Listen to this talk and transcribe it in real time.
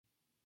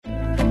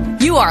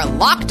You are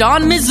Locked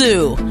On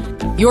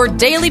Mizzou, your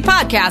daily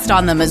podcast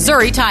on the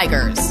Missouri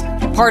Tigers.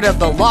 Part of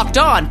the Locked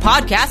On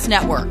Podcast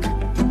Network.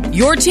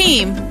 Your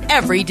team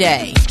every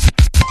day.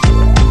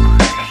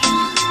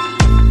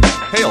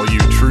 Hey, all you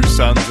true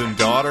sons and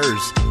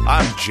daughters.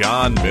 I'm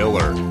John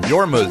Miller,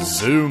 your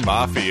Mizzou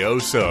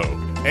mafioso,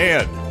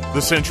 and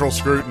the central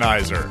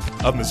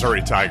scrutinizer of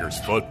Missouri Tigers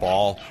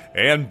football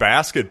and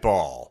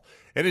basketball.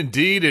 And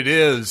indeed, it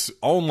is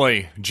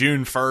only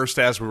June 1st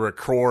as we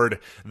record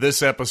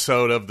this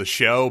episode of the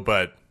show,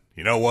 but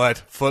you know what?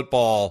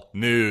 Football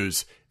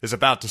news is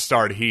about to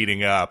start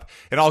heating up,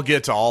 and I'll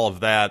get to all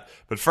of that.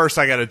 But first,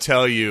 I got to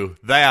tell you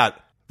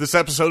that this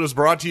episode is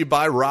brought to you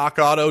by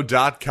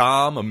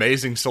RockAuto.com.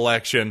 Amazing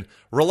selection,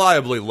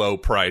 reliably low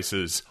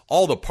prices,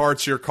 all the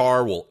parts your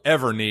car will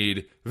ever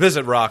need.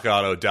 Visit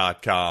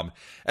RockAuto.com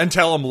and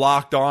tell them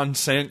Locked On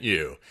sent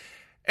you.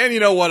 And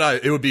you know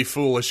what? It would be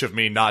foolish of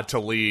me not to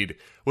lead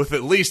with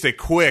at least a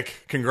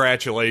quick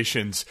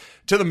congratulations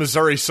to the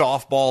Missouri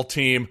softball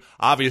team.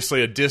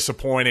 Obviously a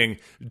disappointing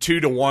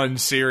 2-1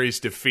 series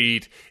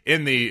defeat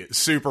in the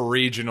Super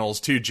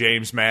Regionals to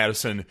James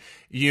Madison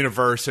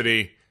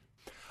University.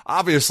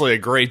 Obviously a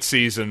great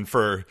season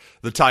for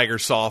the Tiger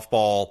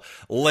softball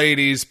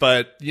ladies,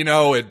 but, you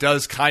know, it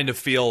does kind of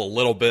feel a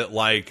little bit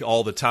like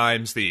all the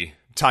times the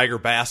Tiger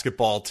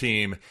basketball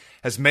team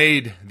has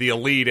made the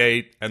Elite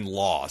Eight and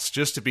lost,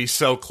 just to be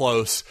so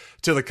close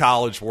to the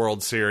College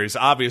World Series.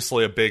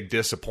 Obviously a big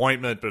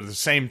disappointment, but at the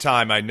same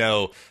time, I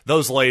know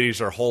those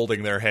ladies are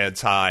holding their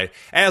heads high,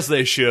 as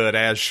they should,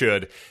 as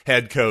should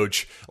head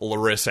coach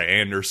Larissa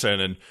Anderson.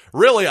 And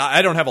really,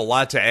 I don't have a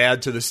lot to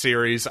add to the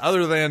series,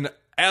 other than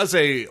as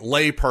a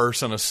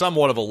layperson,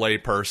 somewhat of a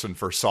layperson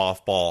for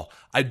softball,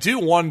 I do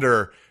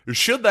wonder,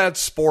 should that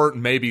sport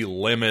maybe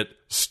limit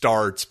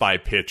starts by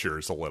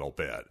pitchers a little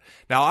bit?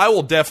 Now, I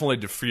will definitely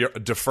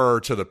defer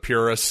to the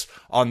purists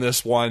on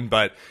this one,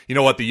 but you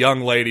know what? The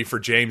young lady for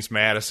James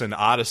Madison,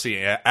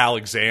 Odyssey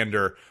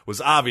Alexander,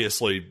 was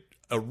obviously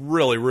a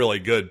really, really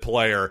good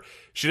player.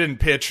 She didn't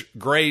pitch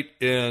great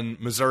in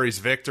Missouri's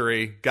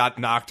victory, got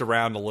knocked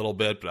around a little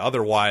bit, but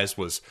otherwise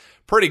was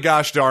pretty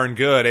gosh darn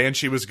good, and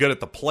she was good at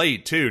the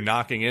plate, too,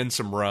 knocking in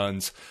some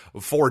runs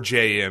for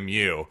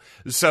JMU.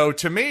 So,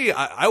 to me,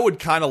 I would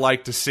kind of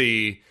like to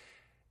see,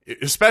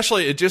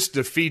 especially, it just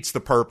defeats the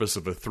purpose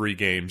of a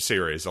 3-game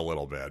series a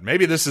little bit.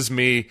 Maybe this is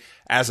me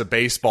as a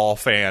baseball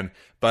fan,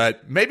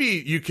 but maybe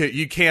you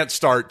can't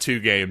start 2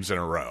 games in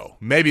a row.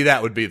 Maybe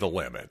that would be the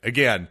limit.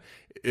 Again,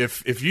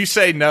 if you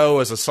say no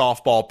as a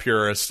softball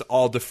purist,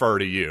 I'll defer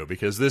to you,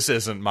 because this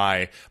isn't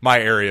my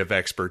area of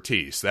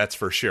expertise, that's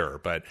for sure.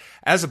 But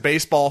as a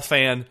baseball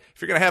fan,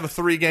 if you're going to have a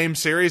 3-game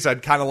series,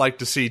 I'd kind of like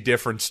to see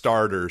different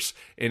starters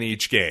in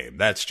each game.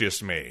 That's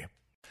just me.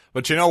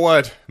 But you know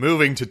what?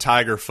 Moving to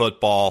Tiger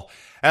football,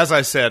 as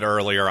I said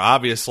earlier,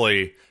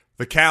 obviously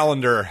the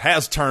calendar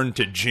has turned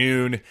to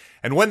June,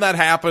 and when that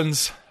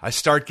happens, I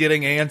start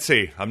getting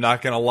antsy. I'm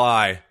not going to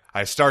lie.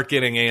 I start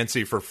getting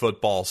antsy for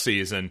football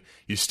season.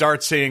 You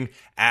start seeing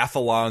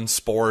Athlon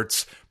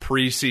Sports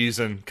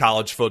preseason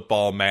college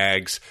football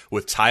mags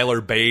with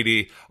Tyler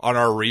Beatty on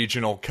our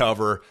regional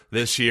cover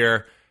this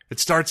year. It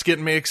starts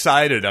getting me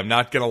excited, I'm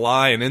not going to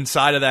lie. And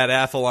inside of that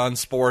Athlon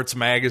Sports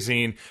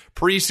magazine,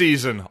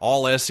 preseason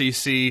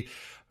All-SEC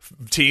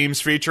teams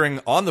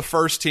featuring on the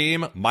first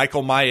team,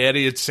 Michael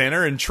Maietti at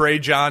center and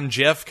Trajan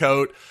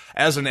Jeffcoat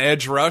as an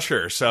edge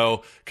rusher.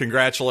 So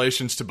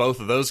congratulations to both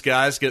of those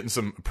guys getting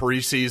some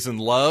preseason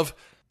love.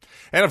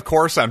 And of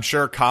course, I'm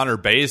sure Connor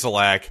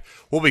Bazelak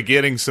will be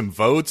getting some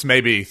votes,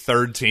 maybe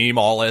third team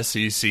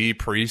All-SEC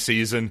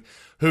preseason.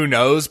 Who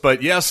knows?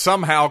 But yes,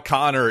 somehow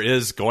Connor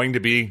is going to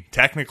be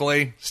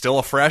technically still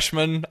a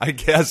freshman, I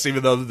guess,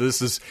 even though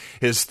this is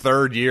his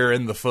third year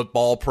in the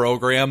football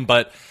program.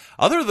 But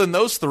other than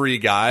those 3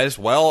 guys,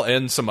 well,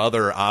 and some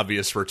other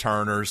obvious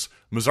returners,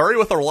 Missouri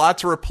with a lot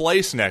to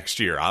replace next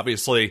year.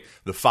 Obviously,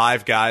 the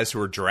 5 guys who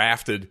were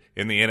drafted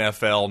in the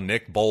NFL,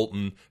 Nick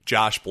Bolton,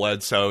 Josh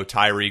Bledsoe,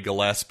 Tyree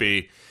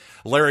Gillespie,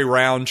 Larry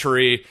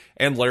Roundtree,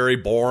 and Larry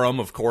Borum.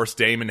 Of course,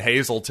 Damon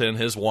Hazelton,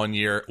 his 1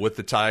 year with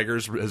the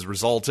Tigers, has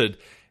resulted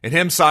in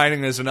him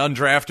signing as an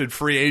undrafted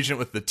free agent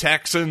with the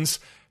Texans.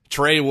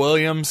 Trey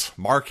Williams,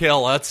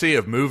 Markel Utze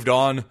have moved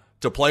on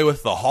to play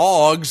with the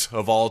Hogs,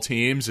 of all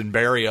teams, and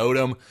Barry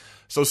Odom.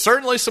 So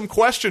certainly some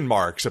question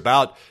marks.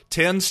 About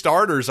 10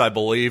 starters, I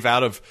believe,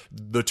 out of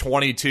the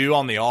 22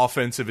 on the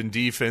offensive and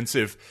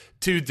defensive,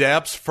 2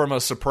 depths from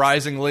a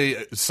surprisingly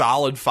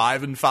solid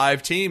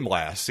 5-5 team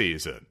last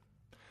season.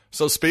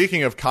 So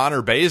speaking of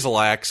Connor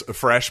Bazelak's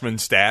freshman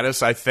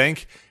status, I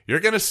think you're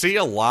going to see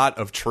a lot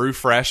of true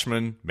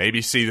freshmen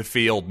maybe see the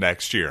field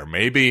next year,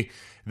 maybe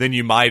than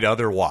you might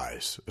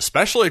otherwise,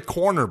 especially at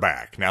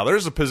cornerback. Now,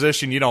 there's a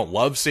position you don't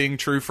love seeing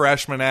true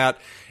freshmen at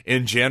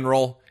in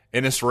general.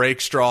 Ennis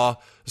Rakestraw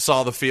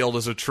saw the field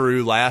as a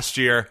true last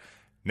year.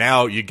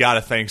 Now you got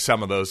to think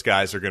some of those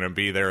guys are going to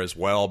be there as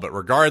well. But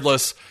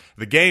regardless,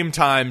 the game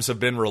times have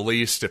been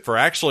released for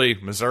actually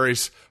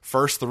Missouri's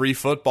first 3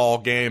 football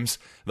games.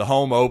 The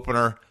home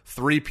opener,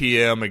 3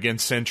 p.m.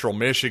 against Central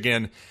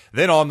Michigan.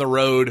 Then on the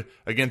road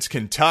against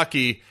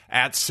Kentucky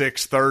at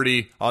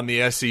 6:30 on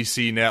the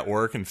SEC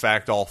network. In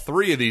fact, all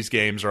 3 of these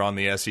games are on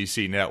the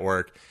SEC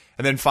network.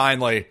 And then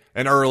finally,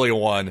 an early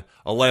one,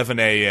 11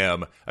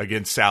 a.m.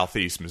 against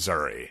Southeast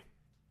Missouri.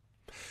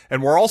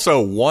 And we're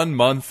also 1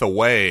 month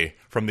away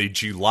from the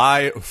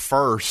July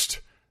 1st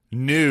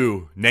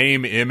new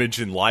name, image,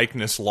 and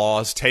likeness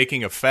laws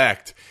taking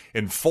effect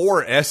in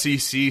 4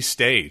 SEC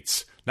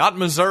states. Not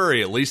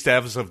Missouri, at least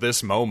as of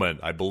this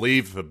moment. I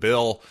believe the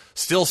bill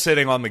still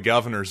sitting on the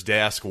governor's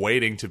desk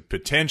waiting to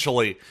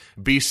potentially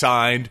be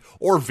signed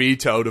or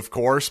vetoed, of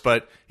course.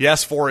 But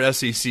yes, 4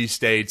 SEC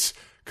states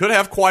could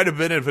have quite a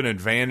bit of an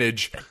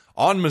advantage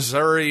on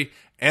Missouri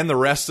and the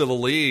rest of the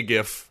league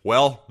if,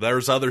 well,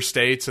 there's other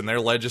states and their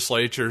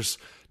legislatures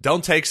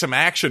don't take some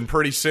action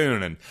pretty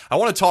soon. And I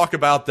want to talk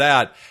about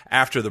that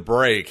after the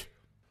break.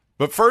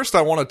 But first,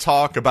 I want to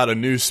talk about a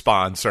new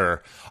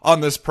sponsor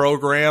on this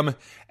program,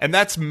 and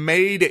that's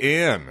Made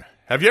In.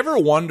 Have you ever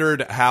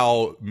wondered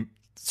how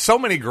so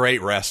many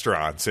great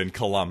restaurants in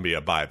Columbia,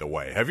 by the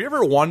way, have you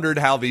ever wondered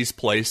how these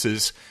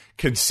places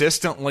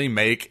consistently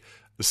make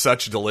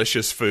such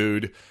delicious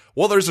food?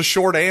 Well, there's a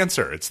short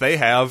answer. It's they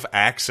have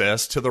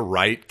access to the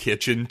right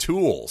kitchen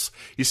tools.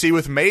 You see,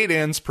 with Made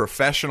In's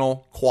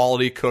professional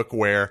quality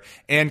cookware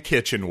and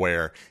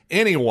kitchenware,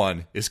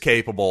 anyone is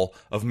capable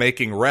of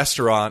making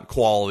restaurant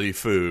quality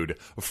food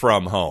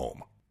from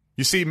home.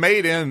 You see,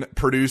 Made In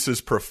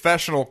produces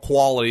professional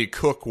quality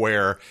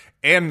cookware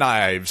and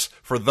knives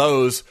for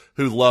those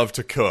who love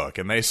to cook,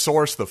 and they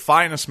source the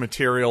finest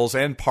materials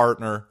and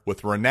partner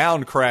with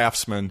renowned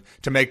craftsmen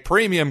to make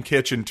premium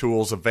kitchen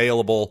tools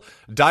available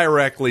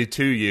directly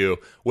to you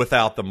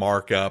without the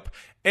markup.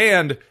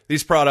 And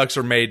these products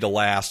are made to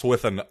last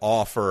with an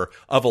offer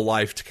of a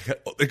lifetime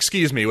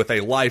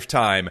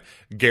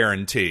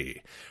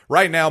guarantee.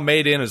 Right now,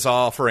 Made In is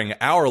offering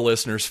our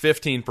listeners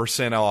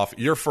 15% off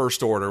your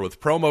first order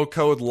with promo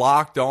code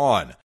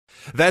LOCKEDON.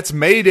 That's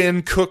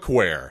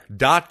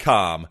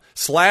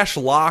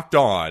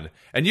madeincookware.com/lockedon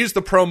and use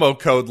the promo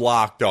code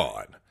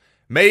LOCKEDON.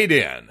 Made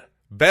In,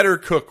 better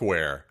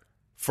cookware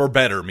for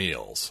better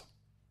meals.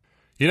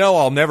 You know,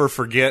 I'll never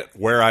forget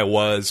where I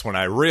was when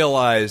I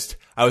realized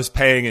I was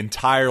paying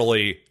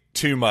entirely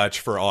too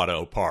much for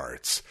auto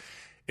parts.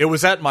 It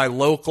was at my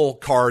local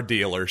car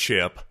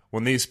dealership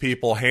when these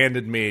people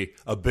handed me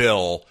a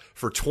bill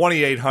for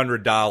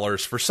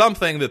 $2,800 for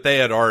something that they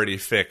had already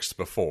fixed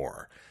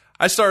before.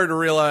 I started to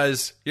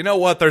realize, you know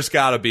what, there's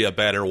got to be a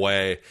better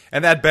way,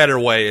 and that better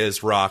way is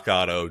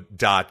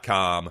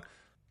rockauto.com,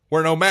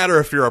 where no matter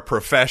if you're a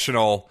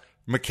professional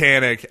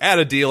mechanic at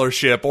a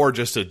dealership or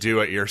just a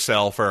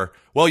do-it-yourselfer,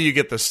 well, you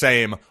get the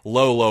same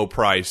low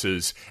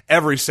prices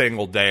every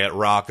single day at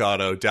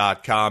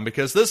rockauto.com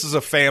because this is a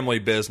family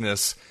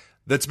business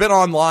that's been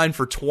online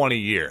for 20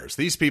 years.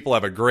 These people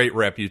have a great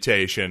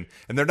reputation,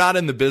 and they're not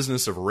in the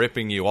business of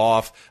ripping you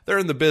off. They're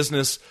in the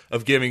business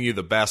of giving you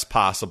the best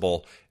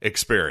possible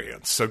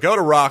experience. So go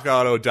to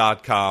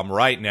rockauto.com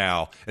right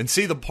now and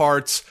see the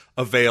parts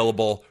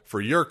available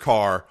for your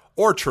car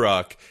or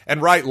truck and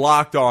write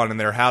Locked On in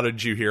their How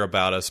Did You Hear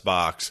About Us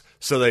box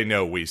so they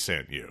know we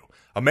sent you.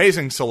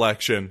 Amazing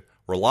selection,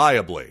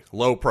 reliably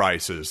low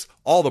prices,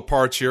 all the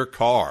parts your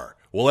car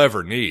will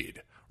ever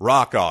need.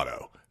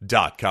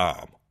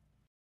 rockauto.com.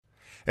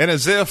 And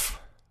as if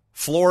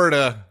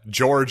Florida,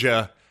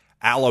 Georgia,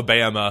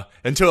 Alabama,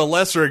 and to a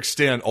lesser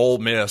extent Ole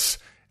Miss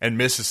and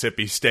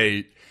Mississippi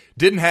State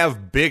didn't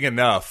have big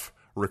enough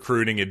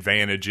recruiting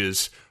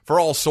advantages for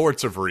all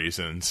sorts of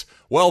reasons,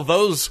 well,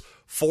 those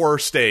 4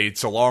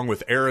 states, along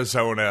with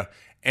Arizona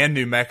and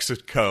New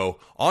Mexico,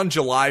 on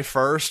July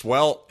 1st,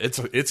 well,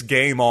 it's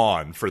game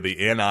on for the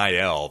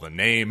NIL, the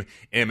name,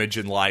 image,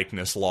 and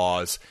likeness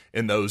laws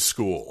in those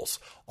schools.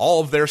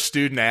 All of their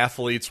student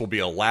athletes will be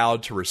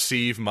allowed to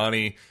receive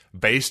money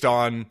based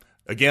on,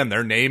 again,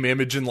 their name,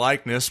 image, and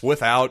likeness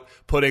without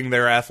putting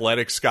their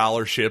athletic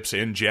scholarships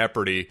in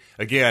jeopardy,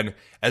 again,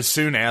 as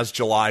soon as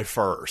July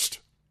 1st.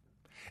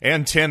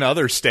 And 10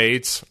 other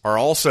states are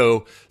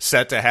also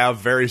set to have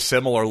very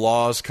similar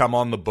laws come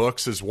on the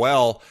books as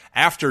well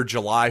after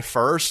July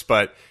 1st.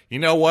 But you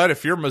know what?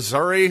 If you're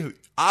Missouri,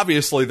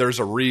 obviously there's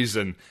a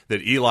reason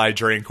that Eli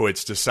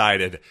Drinkwitz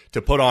decided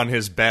to put on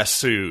his best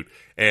suit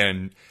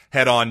and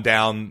head on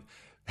down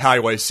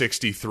Highway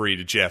 63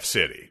 to Jeff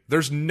City.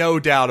 There's no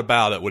doubt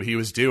about it what he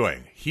was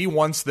doing. He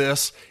wants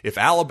this. If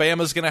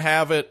Alabama's going to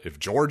have it, if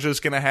Georgia's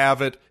going to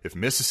have it, if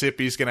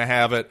Mississippi's going to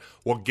have it,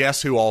 well,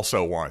 guess who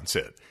also wants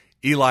it?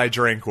 Eli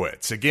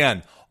Drinkwitz.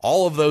 Again,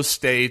 all of those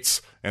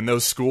states and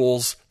those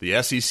schools,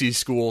 the SEC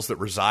schools that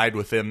reside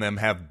within them,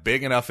 have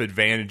big enough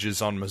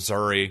advantages on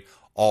Missouri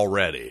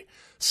already.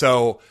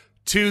 So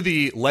to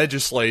the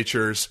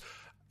legislatures,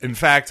 in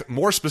fact,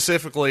 more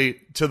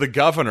specifically to the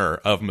governor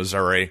of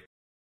Missouri,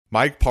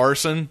 Mike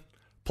Parson,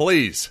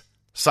 please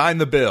sign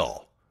the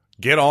bill.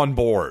 Get on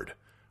board.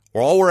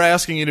 Well, all we're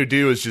asking you to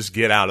do is just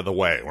get out of the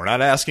way. We're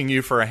not asking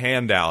you for a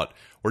handout.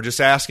 We're just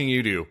asking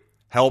you to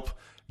help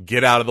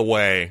get out of the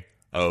way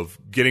of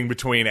getting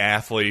between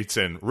athletes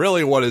and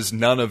really what is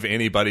none of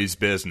anybody's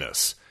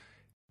business.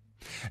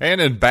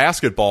 And in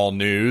basketball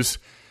news,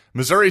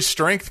 Missouri's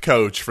strength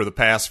coach for the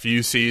past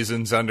few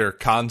seasons under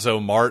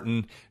Cuonzo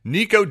Martin,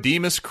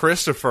 Nicodemus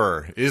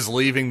Christopher, is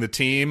leaving the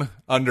team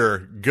under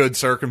good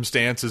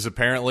circumstances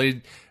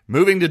apparently,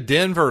 moving to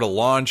Denver to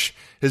launch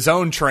his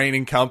own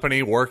training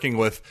company, working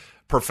with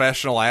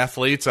professional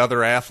athletes,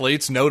 other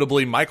athletes,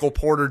 notably Michael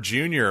Porter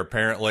Jr.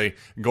 apparently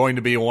going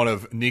to be one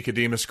of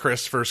Nicodemus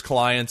Christopher's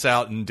clients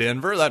out in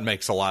Denver. That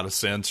makes a lot of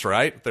sense,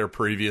 right? Their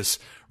previous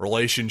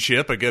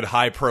relationship, a good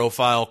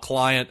high-profile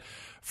client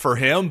for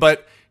him.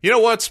 But you know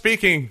what?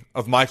 Speaking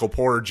of Michael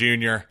Porter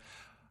Jr.,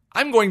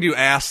 I'm going to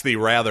ask the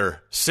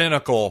rather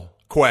cynical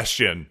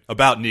question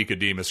about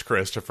Nicodemus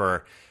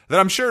Christopher that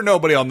I'm sure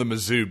nobody on the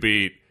Mizzou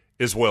beat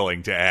is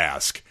willing to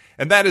ask.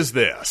 And that is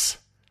this.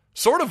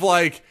 Sort of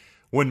like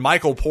when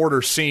Michael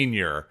Porter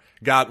Sr.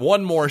 got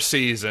one more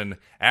season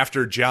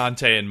after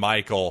Jonte and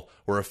Michael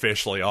were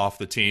officially off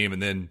the team,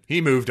 and then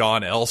he moved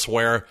on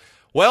elsewhere.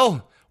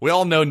 Well, we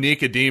all know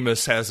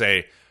Nicodemus has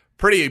a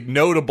pretty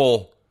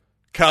notable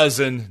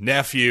cousin,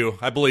 nephew,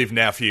 I believe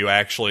nephew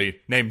actually,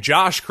 named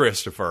Josh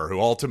Christopher, who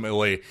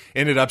ultimately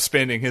ended up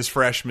spending his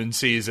freshman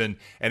season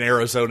at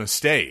Arizona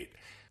State.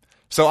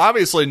 So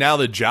obviously now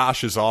that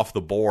Josh is off the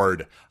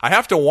board, I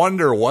have to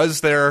wonder,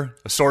 was there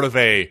a sort of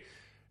a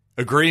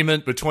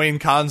agreement between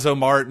Cuonzo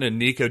Martin and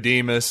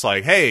Nicodemus,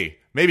 like, hey,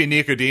 maybe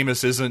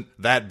Nicodemus isn't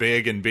that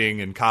big in being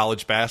in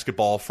college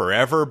basketball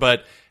forever,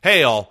 but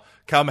hey, I'll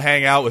come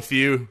hang out with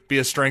you, be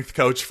a strength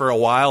coach for a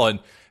while, and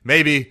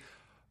maybe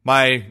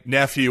my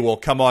nephew will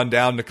come on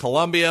down to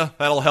Columbia.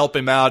 That'll help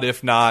him out.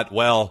 If not,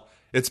 well,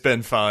 it's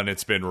been fun.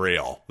 It's been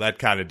real. That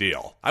kind of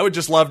deal. I would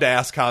just love to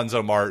ask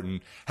Cuonzo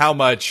Martin how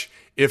much,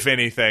 if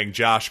anything,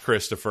 Josh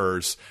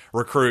Christopher's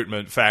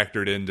recruitment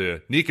factored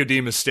into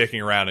Nicodemus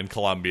sticking around in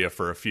Columbia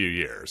for a few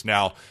years.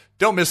 Now,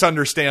 don't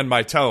misunderstand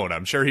my tone.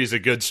 I'm sure he's a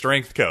good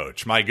strength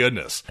coach. My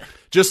goodness.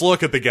 Just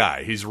look at the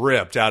guy. He's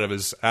ripped out of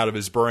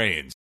his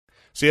brains.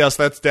 So yes,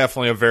 that's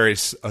definitely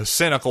a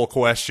cynical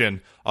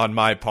question on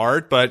my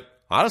part, but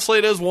honestly,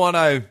 it is one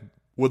I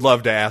would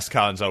love to ask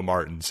Cuonzo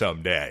Martin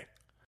someday.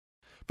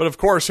 But of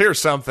course, here's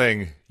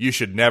something you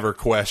should never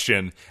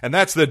question, and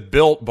that's that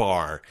Built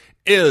Bar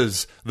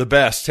is the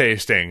best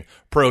tasting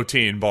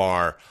protein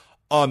bar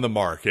on the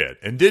market.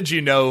 And did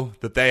you know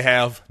that they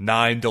have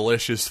 9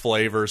 delicious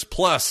flavors,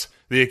 plus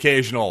the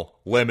occasional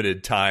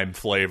limited time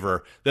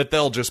flavor that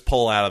they'll just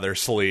pull out of their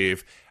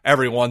sleeve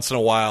every once in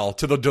a while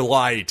to the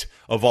delight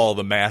of all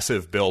the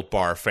massive Built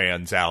Bar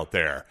fans out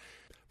there.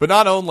 But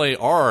not only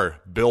are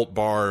Built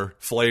Bar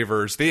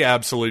flavors the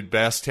absolute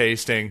best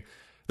tasting,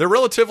 they're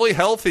relatively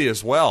healthy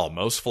as well.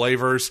 Most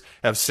flavors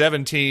have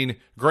 17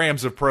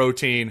 grams of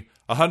protein,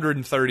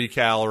 130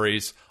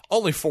 calories,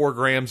 only 4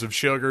 grams of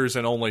sugars,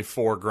 and only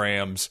 4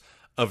 grams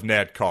of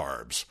net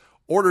carbs.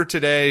 Order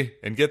today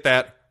and get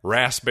that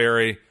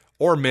raspberry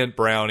or mint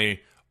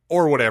brownie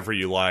or whatever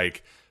you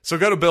like. So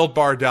go to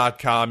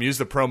BuiltBar.com, use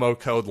the promo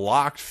code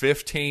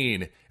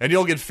LOCKED15, and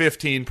you'll get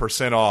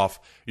 15% off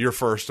your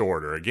first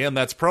order. Again,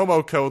 that's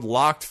promo code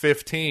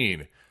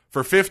LOCKED15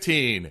 for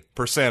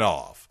 15%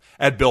 off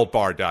at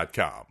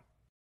BuiltBar.com.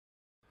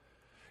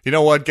 You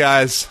know what,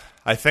 guys?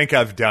 I think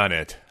I've done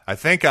it. I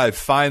think I've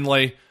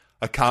finally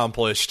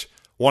accomplished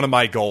one of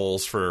my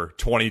goals for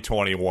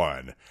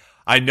 2021.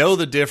 I know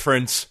the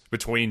difference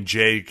between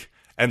Jake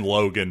and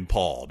Logan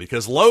Paul,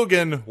 because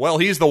Logan, well,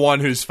 he's the one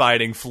who's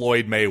fighting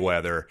Floyd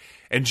Mayweather,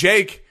 and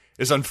Jake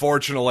is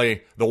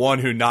unfortunately the one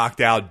who knocked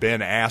out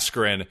Ben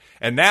Askren,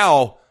 and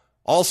now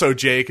also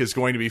Jake is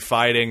going to be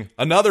fighting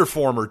another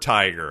former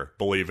Tiger,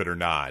 believe it or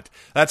not.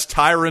 That's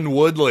Tyron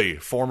Woodley,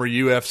 former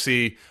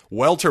UFC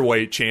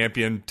welterweight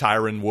champion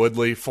Tyron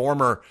Woodley,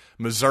 former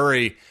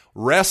Missouri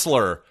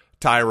wrestler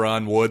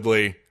Tyron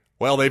Woodley.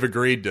 Well, they've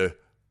agreed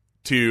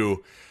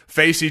to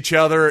face each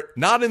other,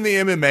 not in the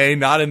MMA,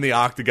 not in the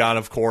octagon,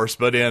 of course,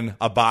 but in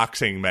a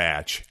boxing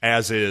match,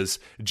 as is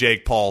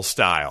Jake Paul's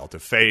style, to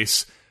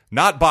face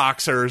not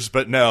boxers,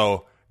 but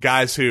no,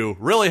 guys who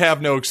really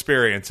have no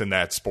experience in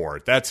that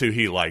sport. That's who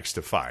he likes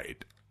to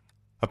fight.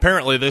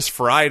 Apparently this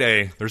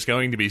Friday, there's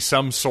going to be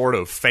some sort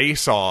of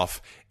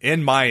face-off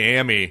in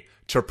Miami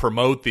to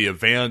promote the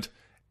event.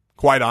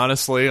 Quite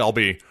honestly, I'll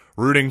be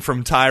rooting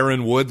from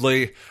Tyron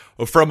Woodley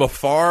from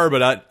afar,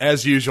 but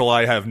as usual,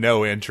 I have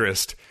no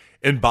interest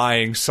in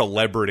buying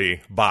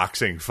celebrity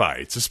boxing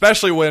fights,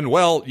 especially when,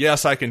 well,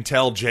 yes, I can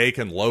tell Jake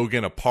and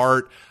Logan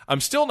apart. I'm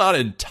still not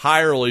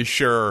entirely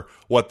sure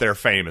what they're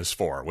famous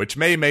for, which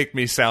may make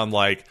me sound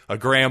like a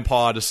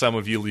grandpa to some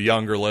of you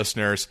younger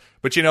listeners,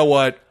 but you know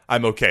what?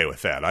 I'm okay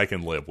with that. I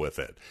can live with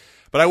it.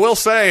 But I will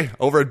say,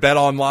 over at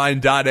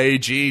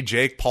betonline.ag,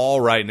 Jake Paul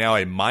right now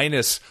a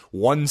minus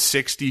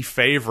 160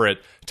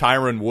 favorite,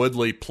 Tyron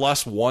Woodley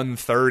plus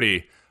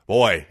 130.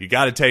 Boy, you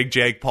got to take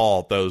Jake Paul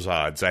at those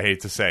odds. I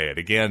hate to say it.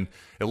 Again,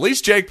 at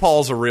least Jake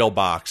Paul's a real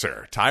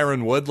boxer.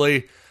 Tyron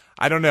Woodley,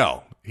 I don't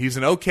know. he's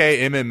an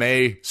okay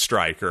MMA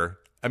striker.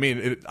 I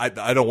mean,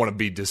 I don't want to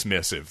be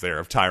dismissive there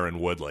of Tyron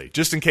Woodley,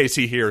 just in case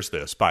he hears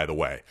this, by the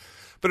way.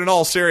 But in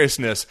all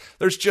seriousness,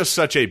 there's just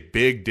such a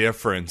big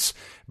difference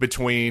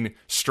between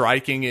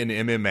striking in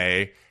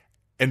MMA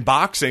and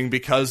boxing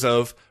because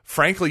of,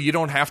 frankly, you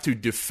don't have to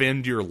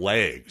defend your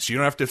legs. You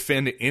don't have to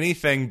defend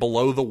anything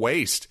below the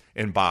waist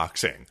in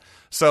boxing.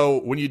 So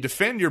when you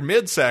defend your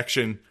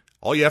midsection,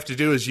 all you have to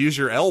do is use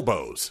your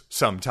elbows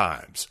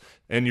sometimes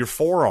and your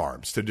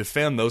forearms to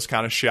defend those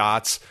kind of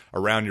shots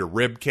around your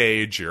rib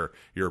cage,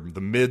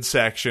 the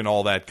midsection,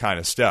 all that kind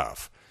of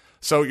stuff.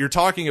 So you're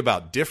talking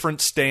about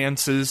different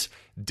stances,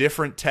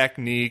 different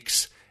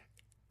techniques,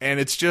 and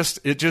it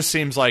just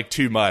seems like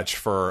too much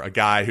for a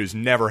guy who's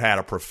never had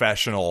a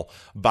professional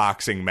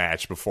boxing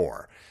match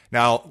before.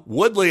 Now,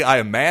 Woodley, I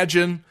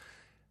imagine,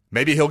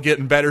 maybe he'll get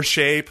in better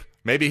shape.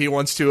 Maybe he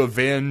wants to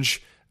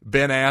avenge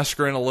Ben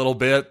Askren a little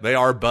bit. They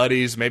are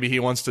buddies. Maybe he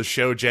wants to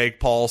show Jake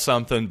Paul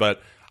something,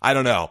 but I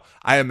don't know.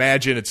 I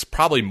imagine it's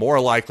probably more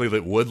likely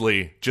that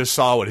Woodley just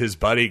saw what his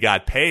buddy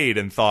got paid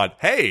and thought,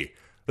 hey,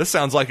 this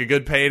sounds like a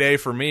good payday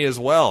for me as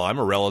well. I'm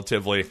a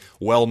relatively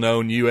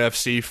well-known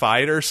UFC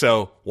fighter,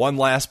 so one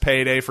last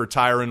payday for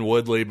Tyron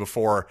Woodley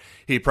before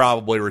he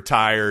probably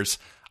retires.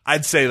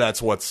 I'd say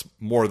that's what's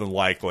more than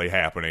likely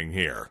happening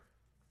here.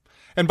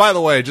 And by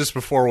the way, just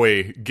before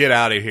we get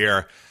out of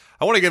here,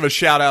 I want to give a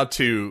shout out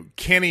to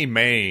Kenny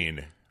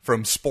Mayne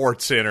from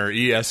SportsCenter,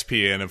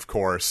 ESPN, of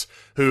course,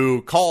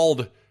 who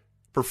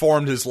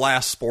performed his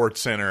last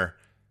SportsCenter,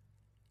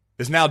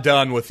 is now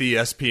done with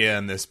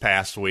ESPN this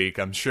past week.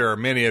 I'm sure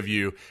many of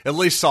you at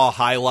least saw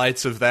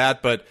highlights of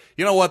that, but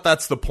you know what?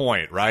 That's the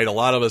point, right? A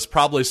lot of us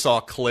probably saw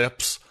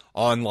clips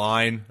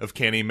online of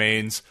Kenny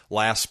Mayne's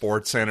last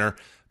SportsCenter,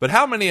 but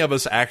how many of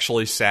us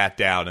actually sat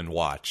down and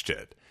watched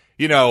it?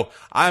 You know,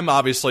 I'm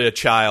obviously a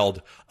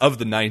child of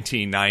the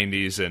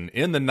 1990s, and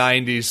in the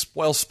 90s,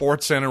 well,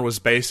 SportsCenter was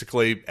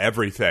basically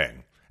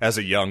everything as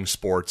a young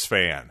sports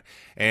fan.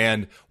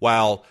 And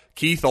while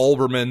Keith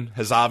Olbermann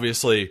has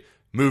obviously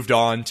moved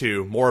on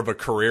to more of a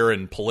career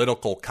in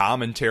political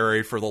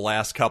commentary for the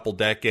last couple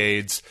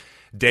decades,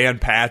 Dan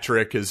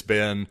Patrick has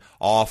been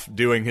off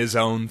doing his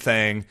own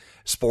thing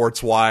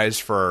sports-wise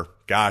for,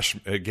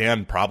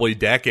 again, probably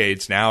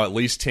decades now, at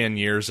least 10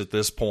 years at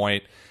this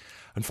point.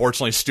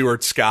 Unfortunately,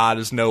 Stuart Scott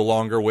is no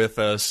longer with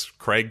us.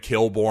 Craig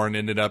Kilborn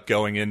ended up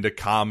going into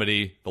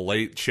comedy, The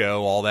Late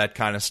Show, all that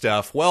kind of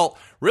stuff. Well,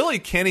 really,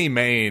 Kenny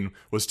Mayne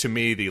was, to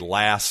me, the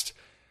last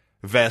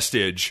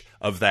vestige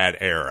of that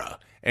era.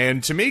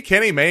 And to me,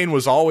 Kenny Mayne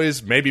was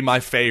always maybe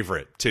my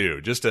favorite, too.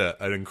 Just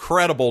an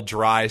incredible,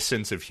 dry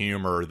sense of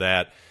humor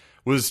that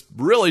was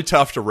really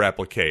tough to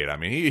replicate. I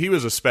mean, he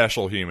was a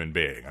special human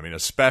being. I mean, a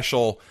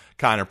special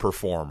kind of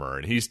performer,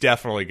 and he's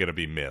definitely going to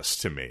be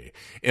missed to me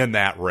in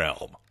that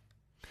realm.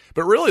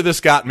 But really,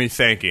 this got me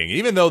thinking,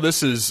 even though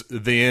this is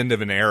the end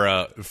of an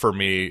era for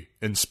me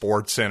in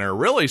SportsCenter,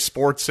 really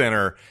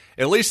SportsCenter,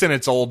 at least in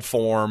its old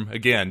form,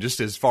 again,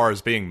 just as far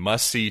as being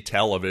must-see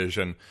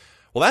television,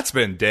 well, that's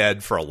been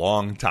dead for a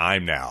long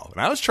time now.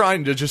 And I was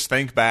trying to just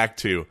think back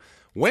to,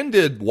 when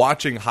did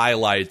watching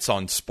highlights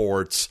on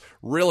sports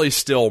really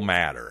still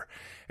matter?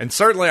 And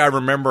certainly I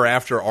remember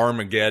after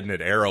Armageddon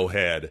at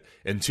Arrowhead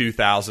in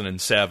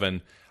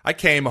 2007, I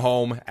came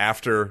home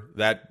after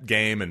that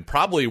game and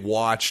probably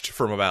watched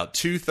from about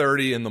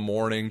 2:30 in the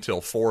morning till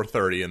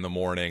 4:30 in the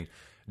morning,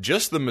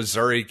 just the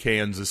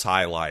Missouri-Kansas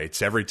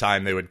highlights every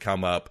time they would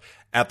come up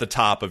at the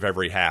top of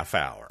every half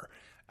hour.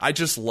 I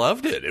just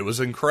loved it. It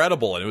was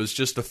incredible, and it was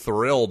just a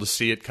thrill to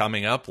see it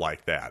coming up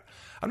like that.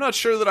 I'm not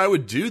sure that I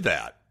would do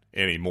that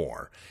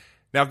anymore.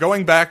 Now,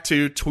 going back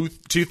to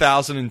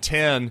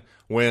 2010,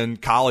 when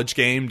College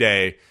Game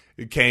Day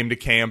came to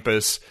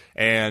campus,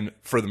 and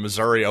for the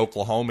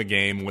Missouri-Oklahoma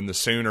game when the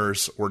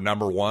Sooners were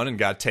number one and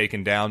got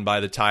taken down by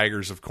the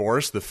Tigers, of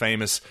course, the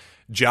famous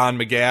John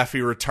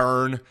McAfee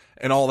return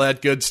and all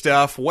that good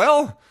stuff,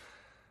 well,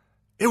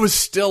 it was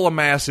still a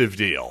massive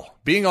deal.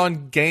 Being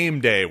on game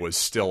day was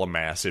still a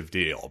massive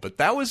deal, but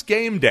that was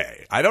game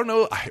day. I don't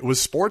know,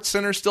 was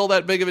SportsCenter still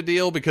that big of a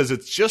deal? Because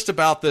it's just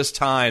about this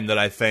time that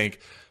I think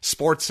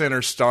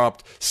SportsCenter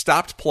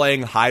stopped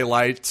playing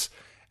highlights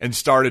and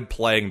started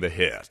playing the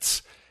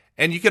hits.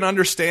 And you can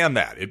understand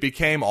that. It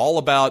became all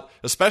about,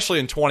 especially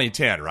in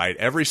 2010, right?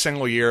 Every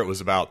single year it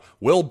was about,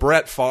 will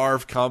Brett Favre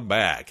come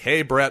back?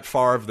 Hey, Brett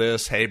Favre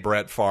this. Hey,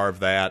 Brett Favre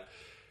that.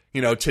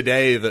 You know,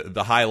 today,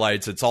 the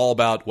highlights, it's all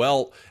about,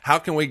 well, how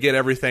can we get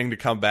everything to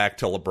come back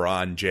to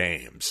LeBron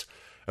James?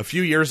 A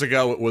few years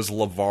ago, it was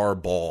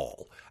LeVar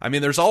Ball. I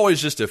mean, there's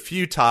always just a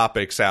few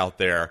topics out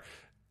there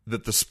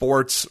that the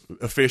sports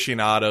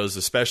aficionados,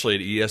 especially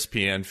at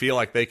ESPN, feel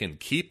like they can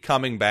keep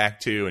coming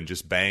back to and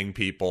just bang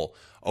people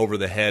over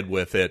the head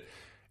with it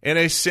in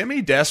a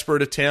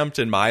semi-desperate attempt,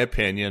 in my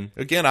opinion.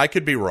 Again, I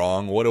could be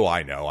wrong. What do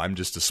I know? I'm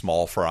just a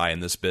small fry in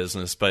this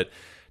business. But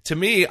to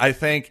me, I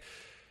think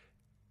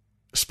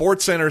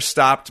SportsCenter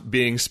stopped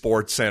being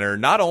SportsCenter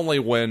not only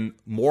when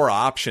more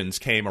options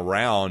came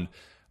around,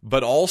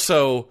 but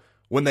also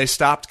when they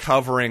stopped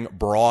covering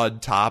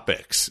broad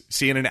topics.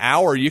 See, in an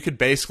hour, you could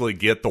basically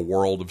get the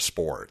world of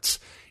sports.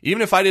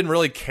 Even if I didn't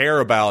really care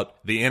about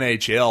the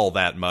NHL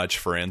that much,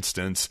 for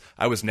instance,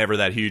 I was never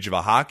that huge of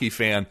a hockey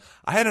fan,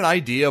 I had an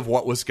idea of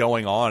what was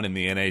going on in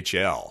the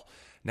NHL.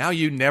 Now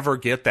you never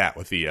get that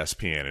with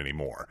ESPN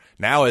anymore.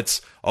 Now it's,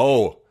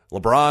 oh,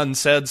 LeBron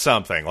said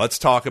something. Let's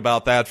talk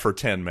about that for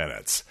 10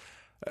 minutes.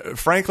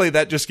 Frankly,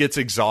 that just gets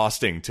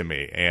exhausting to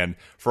me. And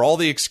for all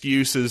the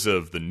excuses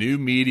of the new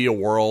media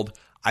world,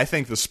 I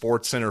think the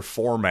SportsCenter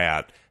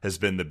format has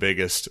been the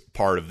biggest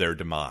part of their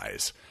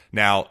demise.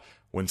 Now,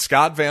 when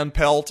Scott Van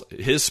Pelt,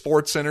 his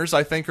SportsCenters,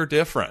 I think, are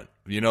different.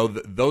 You know,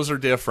 those are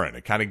different.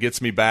 It kind of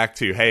gets me back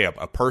to, hey,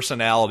 a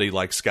personality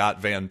like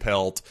Scott Van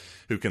Pelt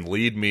who can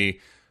lead me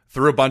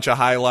through a bunch of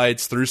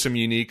highlights, through some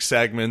unique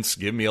segments,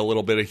 give me a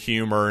little bit of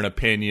humor and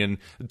opinion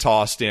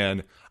tossed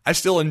in. I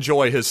still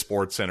enjoy his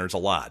SportsCenters a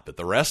lot, but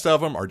the rest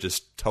of them are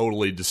just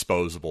totally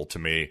disposable to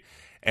me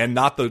and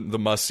not the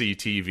must-see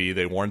TV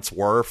they once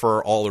were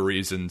for all the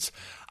reasons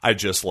I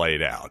just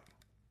laid out.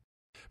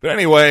 But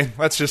anyway,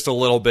 that's just a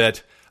little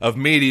bit of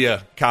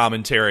media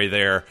commentary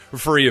there,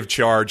 free of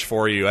charge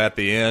for you at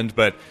the end.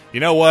 But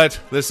you know what?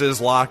 This is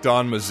Locked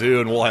On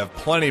Mizzou, and we'll have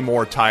plenty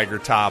more Tiger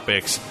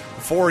topics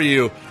for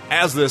you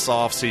as this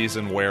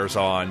offseason wears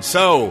on.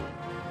 So,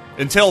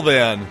 until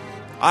then,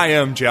 I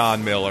am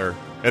John Miller,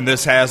 and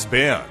this has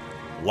been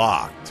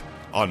Locked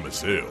on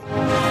Mizzou.